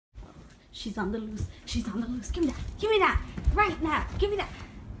She's on the loose. She's on the loose. Give me that. Give me that. Right now. Give me that.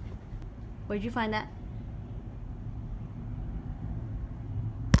 Where'd you find that?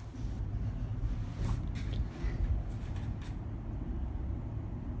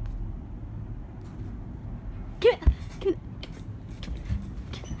 Give it. Give it.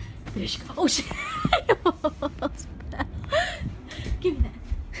 There she goes. Oh shit. Give me that.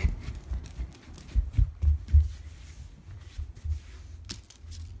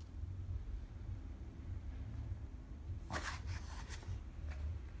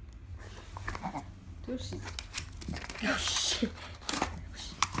 Oh shit. Oh shit.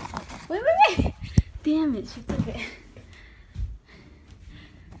 Wait. Damn it, she took it.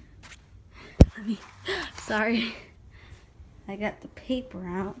 Sorry. I got the paper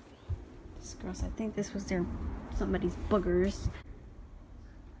out. This gross. I think this was somebody's boogers.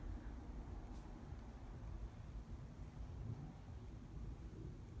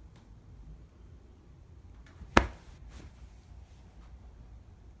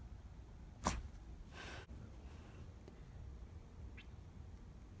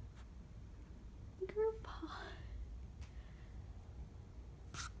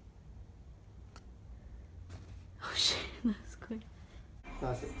 Oh shit, that's quick.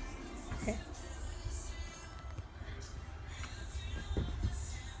 That's it. Okay.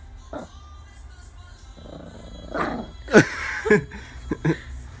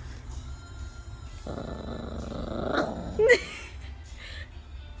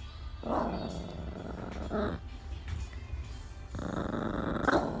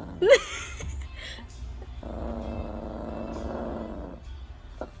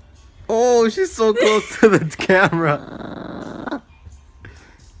 Oh, she's so close to the camera.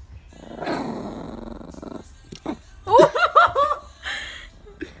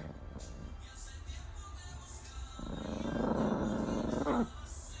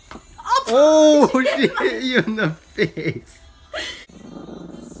 Oh, she hit you in the face.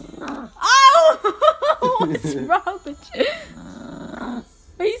 Oh! What's wrong with you?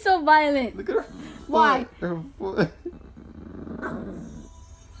 Why are you so violent? Look at her foot. Why? Her foot.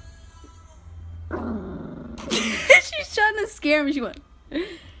 She's trying to scare me. She went.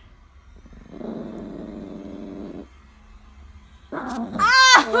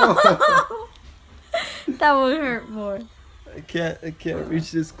 Ah! That would hurt more. I can't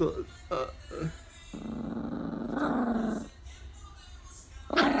reach this close.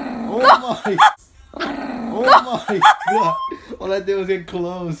 Oh my! Oh my god! All I did was get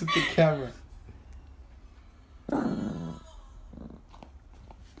close with the camera.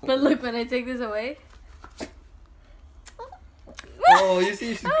 But look, when I take this away. Oh, you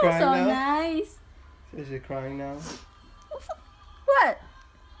see she's crying so now? Nice. Is she crying now? What?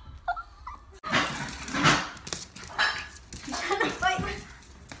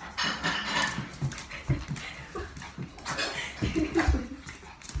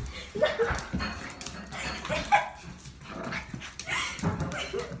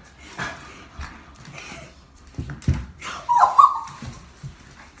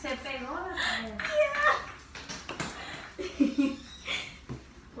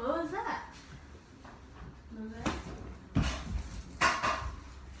 What was that?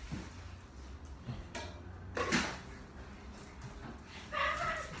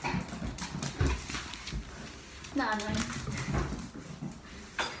 Nah, man.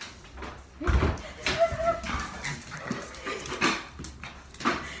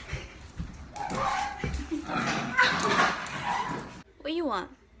 What do you want?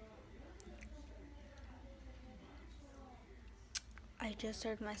 I just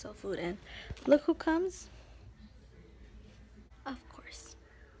served myself food and look who comes. Of course.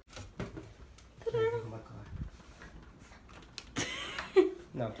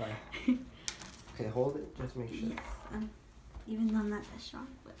 No, fine. Okay, hold it. Just make sure. Yes, even though I'm not that strong,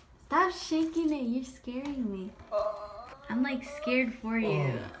 but stop shaking it. You're scaring me. I'm like scared for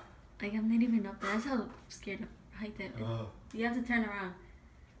you. Like I'm not even up there. That's how scared I did. You have to turn around.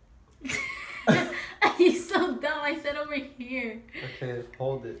 You're so dumb. I said over here. Okay,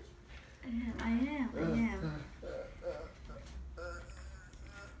 hold it. I am.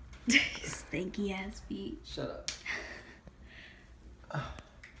 Stinky ass feet. Shut up.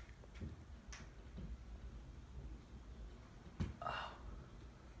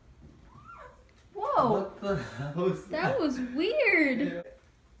 Whoa. What the hell was that? That was weird.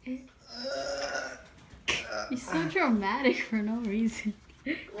 You're so dramatic for no reason.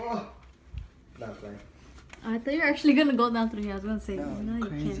 Not playing. I thought you were actually gonna go down through here. I was gonna say, No, no, you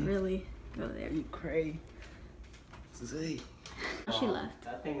crazy. can't really go there. You cray. Zay. She left.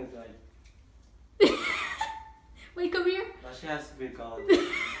 That thing is like. Wait, come here. That shit has to be called.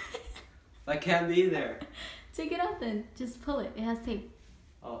 That can't be there. Take it out then. Just pull it. It has tape.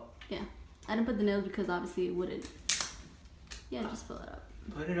 Oh. Yeah. I didn't put the nails because obviously it wouldn't. Yeah, just pull it up.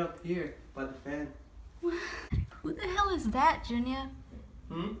 Put it up here by the fan. Who the hell is that, Junior?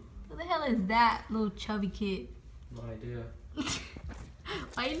 Hmm? Who the hell is that little chubby kid? No idea.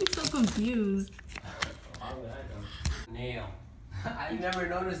 Why are you so confused? How would I know? Nail. I never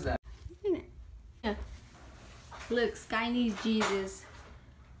noticed that. Yeah. Look, Sky needs Jesus.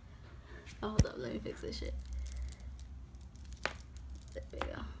 Oh, hold up, let me fix this shit. There we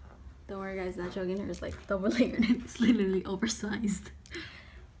go. Don't worry, guys, not joking. There's like double layered. It's literally oversized.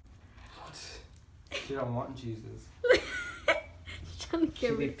 She don't want Jesus. Trying to get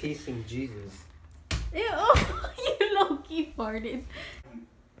She'd be piecing Jesus. Ew, you low-key farted.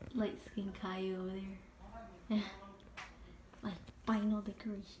 Light skin Caillou over there. Yeah. Like final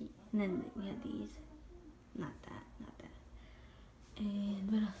decoration. And then we have these. Not that, not that. And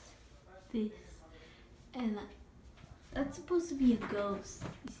what else? This. And that's supposed to be a ghost.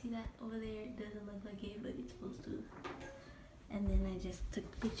 You see that over there? It doesn't look like it, but it's supposed to. And then I just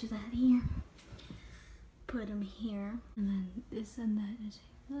took pictures out here. Put them here. And then this and that. It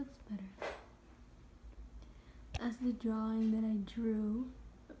looks better. That's the drawing that I drew.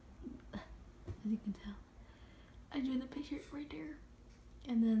 As you can tell, I drew the picture right there.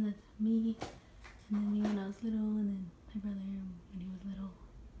 And then that's me. And then me when I was little. And then my brother when he was little.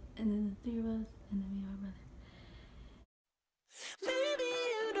 And then the three of us. And then me and my brother. Maybe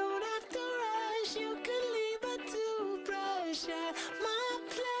you don't have to rush. You can leave a toothbrush at